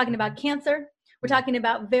 we're talking about cancer, we're talking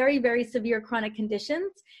about very, very severe chronic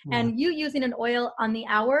conditions. And you using an oil on the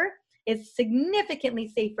hour is significantly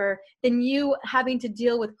safer than you having to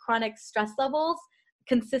deal with chronic stress levels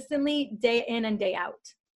consistently day in and day out.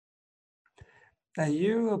 Now,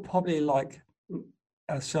 you are probably like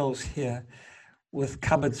ourselves here with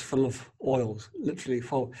cupboards full of oils, literally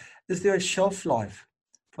full. Is there a shelf life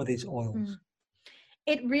for these oils?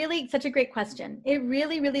 It really, such a great question. It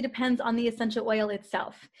really, really depends on the essential oil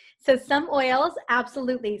itself. So some oils,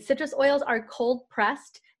 absolutely. Citrus oils are cold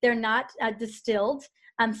pressed. They're not distilled,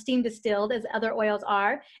 steam distilled as other oils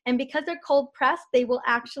are. And because they're cold pressed, they will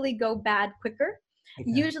actually go bad quicker. Okay.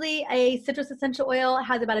 Usually a citrus essential oil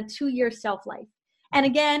has about a 2-year shelf life. And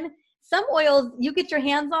again, some oils you get your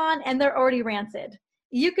hands on and they're already rancid.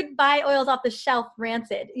 You could buy oils off the shelf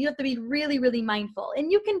rancid. You have to be really, really mindful.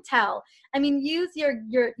 And you can tell. I mean, use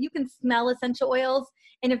you can smell essential oils.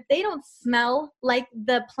 And if they don't smell like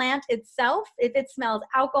the plant itself, if it smells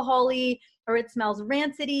alcohol-y or it smells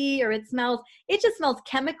rancidy or it just smells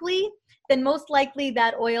chemically, then most likely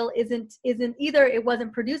that oil isn't either it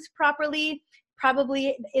wasn't produced properly,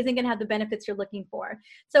 probably isn't going to have the benefits you're looking for.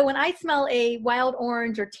 So when I smell a wild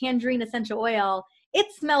orange or tangerine essential oil, it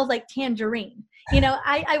smells like tangerine.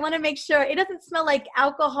 I want to make sure it doesn't smell like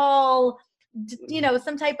alcohol,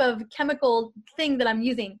 some type of chemical thing that I'm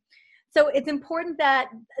using. So it's important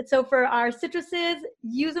so for our citruses,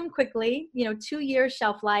 use them quickly, 2-year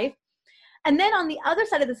shelf life. And then on the other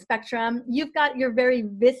side of the spectrum, you've got your very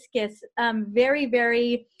viscous, very,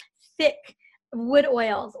 very thick wood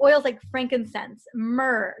oils like frankincense,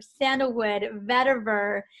 myrrh, sandalwood,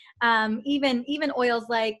 vetiver, even oils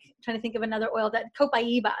like, I'm trying to think of another oil, that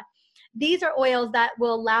copaiba. These are oils that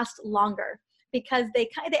will last longer because they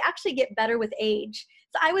actually get better with age.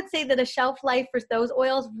 So I would say that a shelf life for those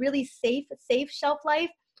oils, really safe shelf life,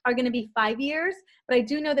 are going to be 5 years. But I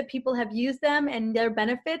do know that people have used them and their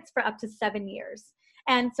benefits for up to 7 years.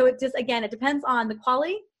 And so it depends on the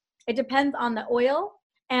quality, it depends on the oil,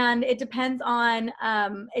 and it depends on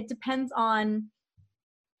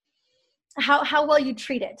how well you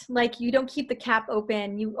treat it. Like, you don't keep the cap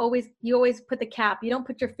open. You always put the cap. You don't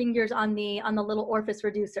put your fingers on the little orifice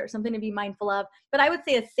reducer. Something to be mindful of. But I would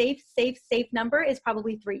say a safe number is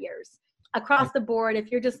probably 3 years across the board. If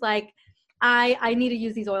you're just like, I need to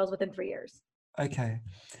use these oils within 3 years. Okay.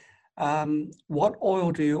 What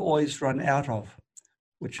oil do you always run out of?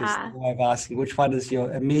 Which is the way of asking. Which one is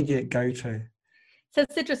your immediate go-to? So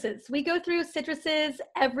citruses, we go through citruses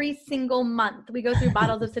every single month. We go through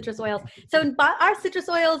bottles of citrus oils. So our citrus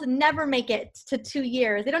oils never make it to 2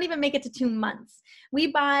 years. They don't even make it to 2 months. We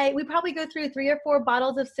probably go through 3 or 4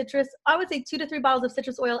 bottles of citrus. I would say 2 to 3 bottles of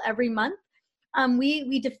citrus oil every month.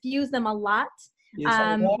 We diffuse them a lot.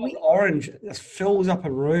 Yes, orange fills up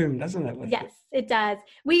a room, doesn't it? Yes, it does.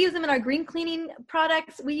 We use them in our green cleaning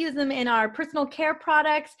products. We use them in our personal care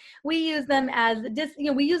products. We use them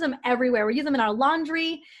we use them everywhere. We use them in our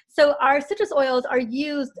laundry. So our citrus oils are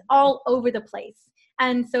used all over the place.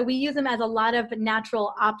 And so we use them as a lot of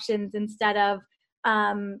natural options instead of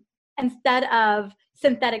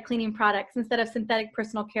synthetic cleaning products, instead of synthetic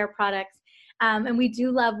personal care products. And we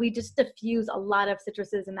just diffuse a lot of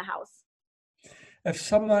citruses in the house. If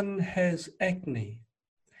someone has acne,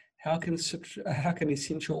 how can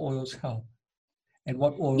essential oils help? And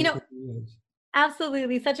what oils do you use?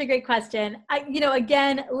 Absolutely. Such a great question.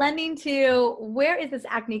 Again, lending to where is this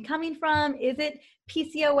acne coming from? Is it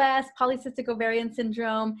PCOS, polycystic ovarian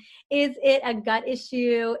syndrome? Is it a gut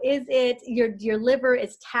issue? Is it your liver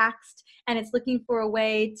is taxed and it's looking for a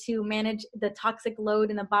way to manage the toxic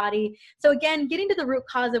load in the body? So again, getting to the root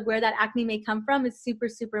cause of where that acne may come from is super,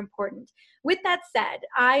 super important. With that said,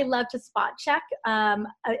 I love to spot check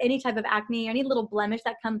any type of acne, any little blemish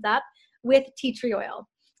that comes up with tea tree oil.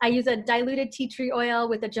 I use a diluted tea tree oil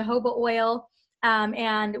with a jojoba oil, and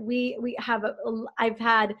I've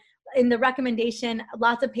had in the recommendation,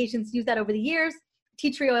 lots of patients use that over the years. Tea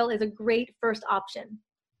tree oil is a great first option.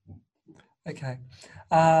 Okay.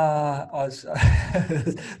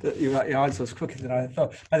 Your answer was quicker than I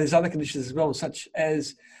thought. But there's other conditions as well, such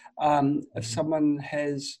as if someone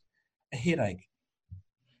has a headache,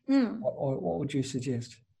 what would you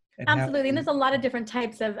suggest? And Absolutely. And there's a lot of different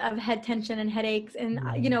types of head tension and headaches. And,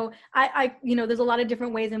 there's a lot of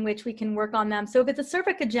different ways in which we can work on them. So if it's a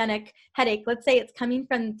cervicogenic headache, let's say it's coming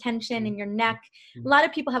from tension in your neck. A lot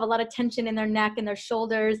of people have a lot of tension in their neck and their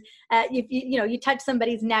shoulders. If you touch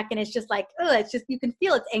somebody's neck and it's just like, oh, it's just, you can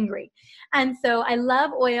feel it's angry. And so I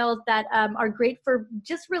love oils that are great for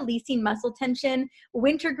just releasing muscle tension.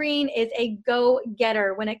 Wintergreen is a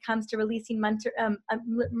go-getter when it comes to releasing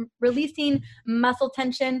muscle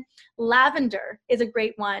tension. Lavender is a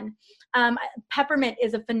great one. Peppermint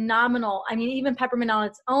is a phenomenal. I mean, even peppermint on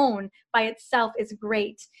its own by itself is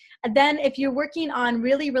great. And then if you're working on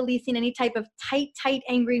really releasing any type of tight,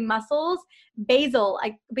 angry muscles, basil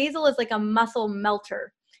is like a muscle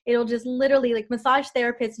melter. It'll just literally, like massage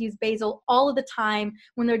therapists use basil all of the time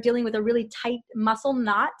when they're dealing with a really tight muscle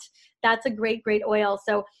knot. That's a great oil.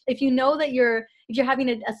 So if you know that if you're having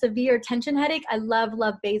a severe tension headache, I love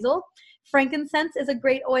basil. Frankincense is a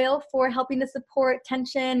great oil for helping to support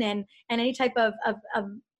tension and any type of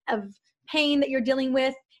pain that you're dealing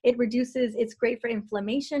with. It's great for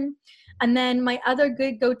inflammation. And then my other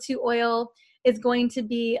good go-to oil is going to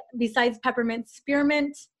be, besides peppermint,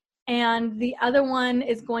 spearmint. And the other one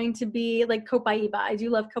is going to be like copaiba. I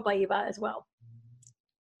do love copaiba as well.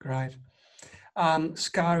 Great.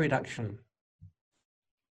 Scar reduction.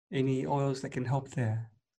 Any oils that can help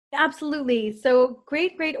there? Absolutely. So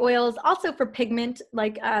great oils also for pigment,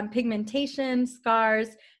 like pigmentation, scars.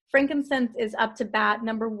 Frankincense is up to bat,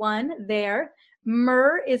 number one there.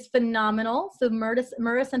 Myrrh is phenomenal. So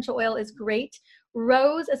myrrh essential oil is great.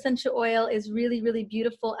 Rose essential oil is really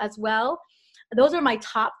beautiful as well. Those are my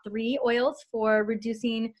top 3 oils for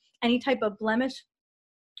reducing any type of blemish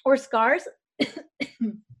or scars.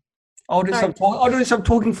 I'll do some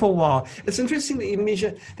talking for a while. It's interesting that you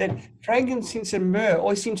measure that frankincense and myrrh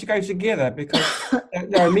always seem to go together, because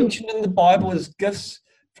they're mentioned in the Bible as gifts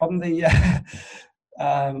from the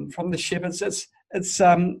shepherds.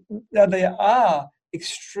 They are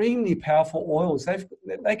extremely powerful oils.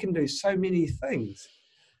 They can do so many things.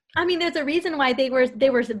 I mean, there's a reason why they were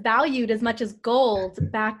valued as much as gold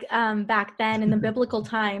back then in the biblical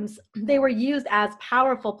times. They were used as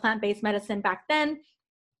powerful plant-based medicine back then.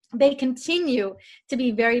 They continue to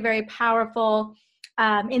be very powerful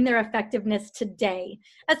in their effectiveness today,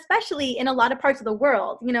 especially in a lot of parts of the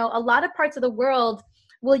world. A lot of parts of the world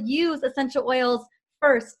will use essential oils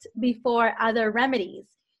first before other remedies.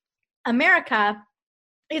 America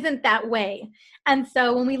isn't that way. And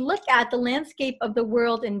so when we look at the landscape of the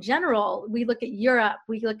world in general, we look at Europe,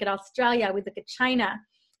 we look at Australia, we look at China,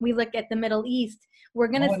 we look at the Middle East, we're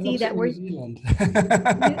going to see that New Zealand.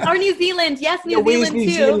 Or New Zealand. Yes, New Zealand New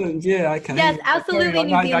too. Zealand. Yeah, okay. Yes, absolutely,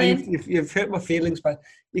 New Zealand. You've hurt my feelings, but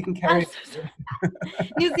you can carry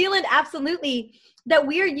New Zealand, absolutely. That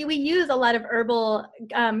we use a lot of herbal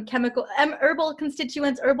herbal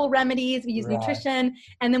constituents, herbal remedies. We use nutrition,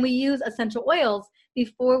 and then we use essential oils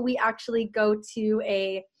before we actually go to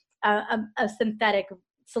a synthetic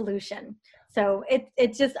solution. So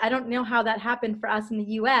it's just, I don't know how that happened for us in the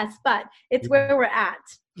U.S., but it's where we're at.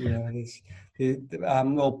 Yeah, it is.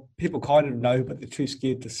 Well, people kind of know, but they're too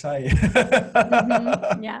scared to say.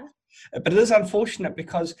 Yeah. But it is unfortunate,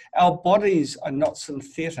 because our bodies are not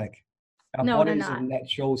synthetic. Our bodies are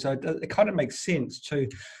natural. So it kind of makes sense to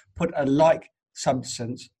put a like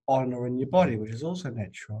substance on or in your body, which is also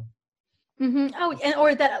natural. Oh,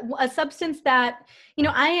 or that a substance that,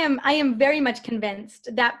 I am very much convinced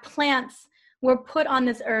that plants were put on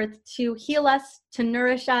this earth to heal us, to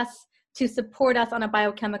nourish us, to support us on a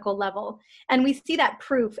biochemical level. And we see that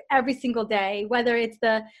proof every single day, whether it's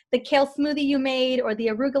the kale smoothie you made, or the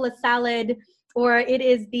arugula salad, or it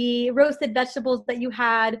is the roasted vegetables that you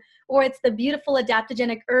had, or it's the beautiful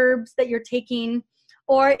adaptogenic herbs that you're taking,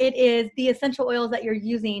 or it is the essential oils that you're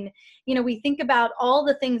using. We think about all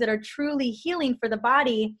the things that are truly healing for the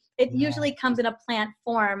body. It usually comes in a plant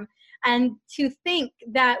form. And to think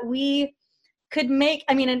that we could make,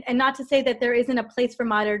 and not to say that there isn't a place for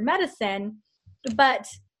modern medicine, but,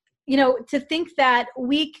 to think that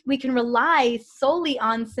we can rely solely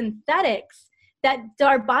on synthetics that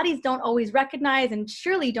our bodies don't always recognize and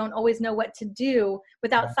surely don't always know what to do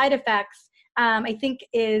without side effects, I think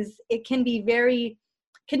it can be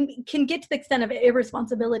can get to the extent of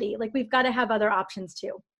irresponsibility. Like, we've got to have other options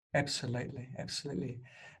too. Absolutely.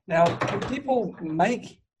 Now, can people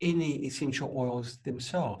make any essential oils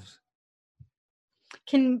themselves?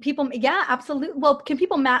 Can people? Yeah, absolutely. Well, can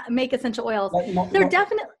people make essential oils? They're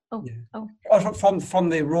definitely. From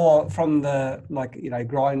the raw,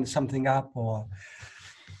 grind something up, or.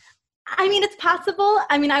 I mean, it's possible.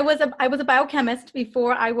 I mean, I was a biochemist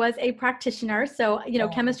before I was a practitioner. So, Oh,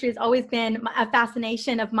 chemistry has always been a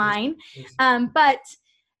fascination of yes, mine. yes. But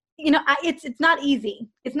it's not easy.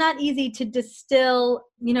 It's not easy to distill,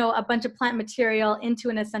 a bunch of plant material into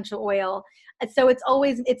an essential oil. So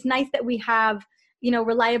it's nice that we have,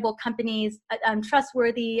 reliable companies,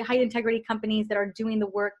 trustworthy, high integrity companies that are doing the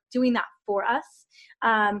work, doing that for us.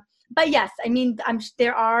 But yes, I mean,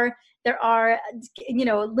 there are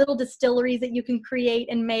little distilleries that you can create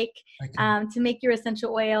and make, Okay, to make your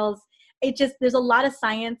essential oils. There's a lot of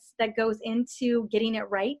science that goes into getting it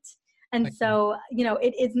right. And okay, so,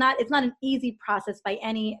 it's not an easy process by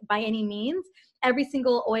any means. Every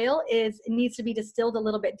single oil needs to be distilled a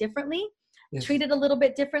little bit differently, yes. treated a little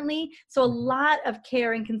bit differently. So a Mhm. lot of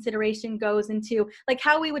care and consideration goes into, like,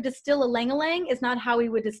 how we would distill a lang is not how we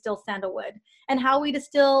would distill sandalwood, and how we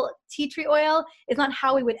distill tea tree oil is not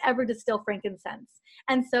how we would ever distill frankincense.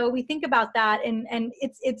 And so we think about that, and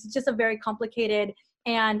it's just a very complicated,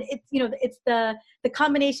 and it's the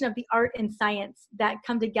combination of the art and science that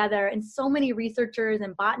come together, and so many researchers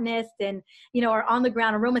and botanists and are on the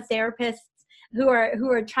ground aromatherapists who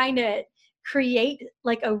are trying to create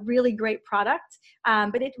like a really great product.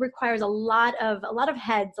 But it requires a lot of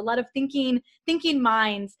heads, a lot of thinking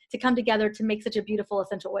minds to come together to make such a beautiful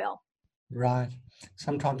essential oil. Right.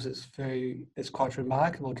 Sometimes it's quite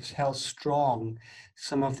remarkable just how strong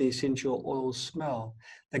some of the essential oils smell.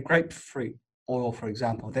 The grapefruit oil, for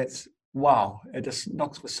example, that's wow. It just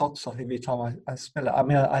knocks my socks off every time I smell it. I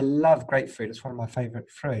mean, I love grapefruit. It's one of my favorite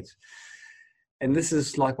fruits. And this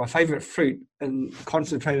is like my favorite fruit in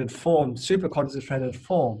concentrated form, super concentrated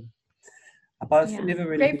form. But I've Yeah, never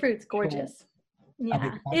really been grapefruit's sure. gorgeous. I beg Yeah,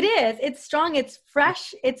 your it pardon? is. It's strong. It's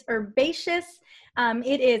fresh. It's herbaceous.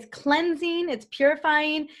 It is cleansing. It's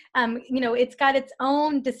purifying. It's got its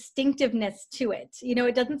own distinctiveness to it.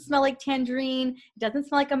 It doesn't smell like tangerine. It doesn't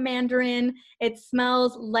smell like a mandarin. It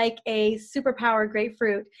smells like a superpower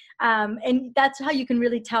grapefruit. And that's how you can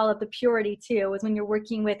really tell of the purity too, is when you're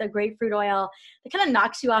working with a grapefruit oil that kind of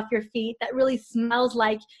knocks you off your feet. That really smells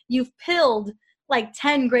like you've pilled like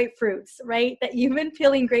 10 grapefruits, right? That you've been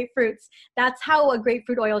peeling grapefruits. That's how a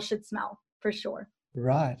grapefruit oil should smell, for sure.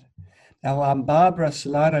 Right. Now, Barbara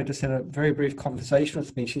Solano just had a very brief conversation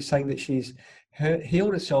with me. She's saying that she's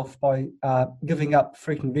healed herself by giving up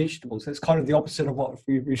fruit and vegetables. That's kind of the opposite of what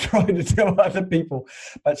we're trying to tell other people.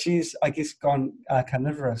 But she's, I guess, gone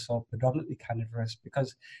carnivorous or predominantly carnivorous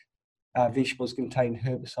because vegetables contain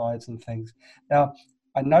herbicides and things. Now,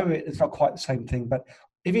 I know it's not quite the same thing, but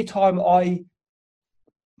every time I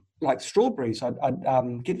like strawberries,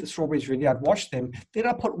 I'd get the strawberries ready, I'd wash them, then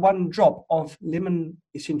I put one drop of lemon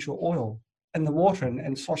essential oil in the water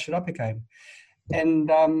and swash it up again.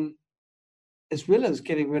 And as well as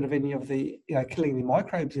getting rid of any of the, killing the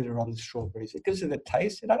microbes that are on the strawberries, it gives it a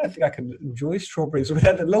taste. And I don't think I can enjoy strawberries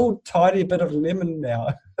without a little tiny bit of lemon now.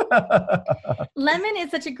 Lemon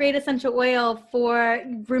is such a great essential oil for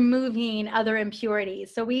removing other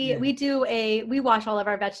impurities. So we Yeah. we do we wash all of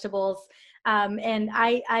our vegetables, and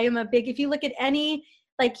I am a big. If you look at any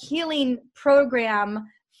like healing program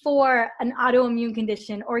for an autoimmune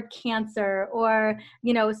condition or cancer or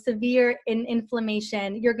severe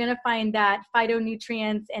inflammation, you're going to find that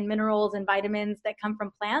phytonutrients and minerals and vitamins that come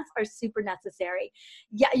from plants are super necessary.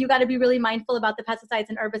 Yeah, you got to be really mindful about the pesticides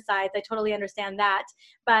and herbicides. I totally understand that,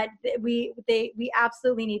 but we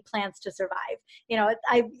absolutely need plants to survive.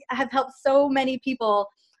 I have helped so many people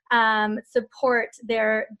support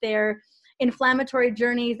their inflammatory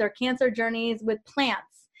journeys, their cancer journeys with plants.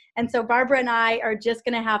 And so Barbara and I are just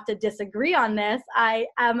going to have to disagree on this. I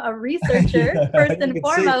am a researcher Yeah, first you and can see.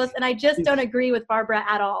 foremost, and I just don't agree with Barbara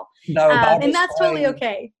at all. No, And Barbara's that's totally fine.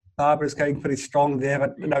 okay. Barbara's going pretty strong there,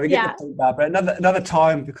 but no, we get the Yeah. point, Barbara. Another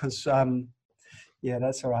time because yeah,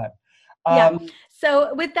 that's all right. Yeah. Um,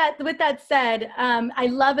 So with that said, I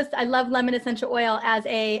love lemon essential oil as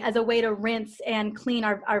a way to rinse and clean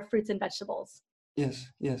our fruits and vegetables. yes,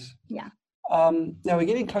 yes. Yeah. Now we're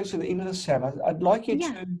getting close to the end of the Sam. I'd like you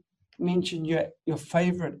Yeah. to mention your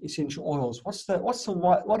favorite essential oils.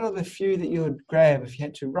 What are the few that you would grab if you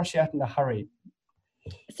had to rush out in a hurry?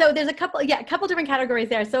 So there's a couple different categories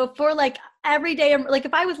there. So for like everyday, like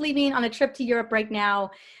if I was leaving on a trip to Europe right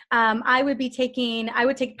now, I would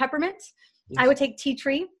take peppermint, I Yes, would take tea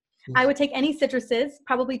tree, I yes, would take any citruses,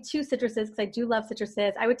 probably two citruses because I do love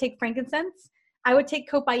citruses. I would take frankincense, I would take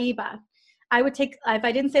copaiba, I would take, if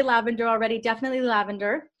I didn't say lavender already, definitely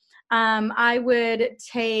lavender. I would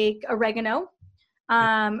take oregano,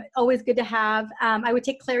 yeah, always good to have. I would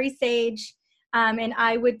take clary sage, and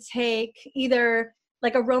I would take either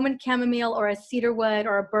like a Roman chamomile or a cedarwood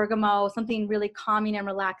or a bergamot, something really calming and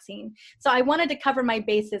relaxing. So I wanted to cover my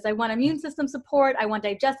bases. I want immune system support. I want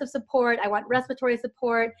digestive support. I want respiratory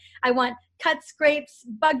support. I want cuts, scrapes,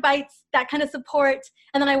 bug bites, that kind of support.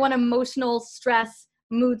 And then I want emotional stress,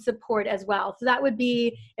 mood support as well. So that would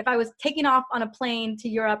be if I was taking off on a plane to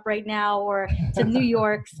Europe right now or to New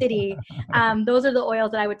York City, those are the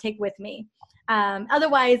oils that I would take with me.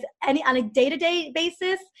 Otherwise, on a day-to-day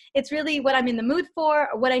basis, it's really what I'm in the mood for,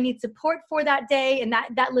 or what I need support for that day, and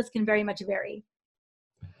that list can very much vary.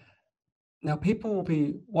 Now, people will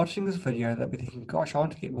be watching this video, they'll be thinking, gosh, I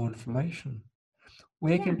want to get more information.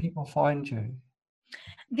 Where can people find you?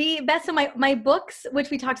 The best of my books, which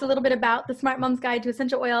we talked a little bit about, The Smart Mom's Guide to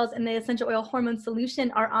Essential Oils and the Essential Oil Hormone Solution,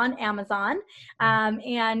 are on Amazon,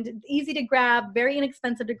 and easy to grab, very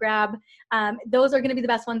inexpensive to grab. Those are going to be the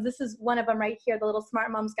best ones. This is one of them right here, the little Smart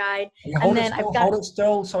Mom's Guide. Hold it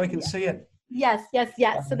still so I can see it. Yes.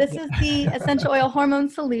 So this is the Essential Oil Hormone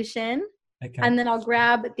Solution, and then I'll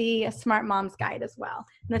grab the Smart Mom's Guide as well.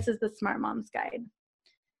 And this is the Smart Mom's Guide.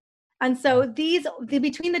 And so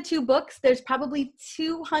between the two books, there's probably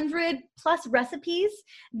 200 plus recipes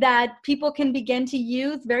that people can begin to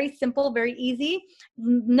use. Very simple, very easy,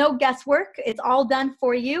 no guesswork. It's all done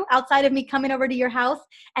for you. Outside of me coming over to your house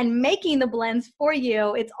and making the blends for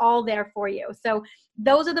you, it's all there for you. So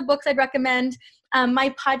those are the books I'd recommend. My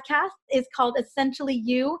podcast is called Essentially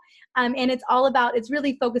You, and it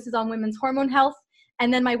really focuses on women's hormone health.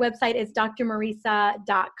 And then my website is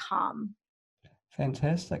drmarisa.com.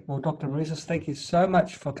 Fantastic. Well, Dr. Marisa, thank you so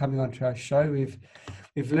much for coming on to our show. We've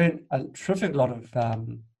learned a terrific lot of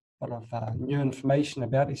new information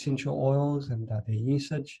about essential oils and their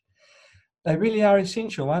usage. They really are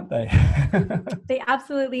essential, aren't they? They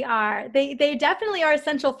absolutely are. They definitely are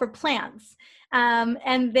essential for plants,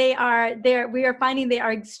 and we are finding they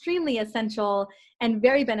are extremely essential and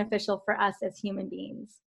very beneficial for us as human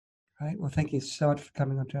beings. Right. Well, thank you so much for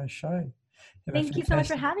coming on to our show. Thank you so much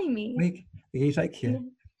for having me. You take care.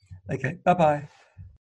 Okay. Bye-bye.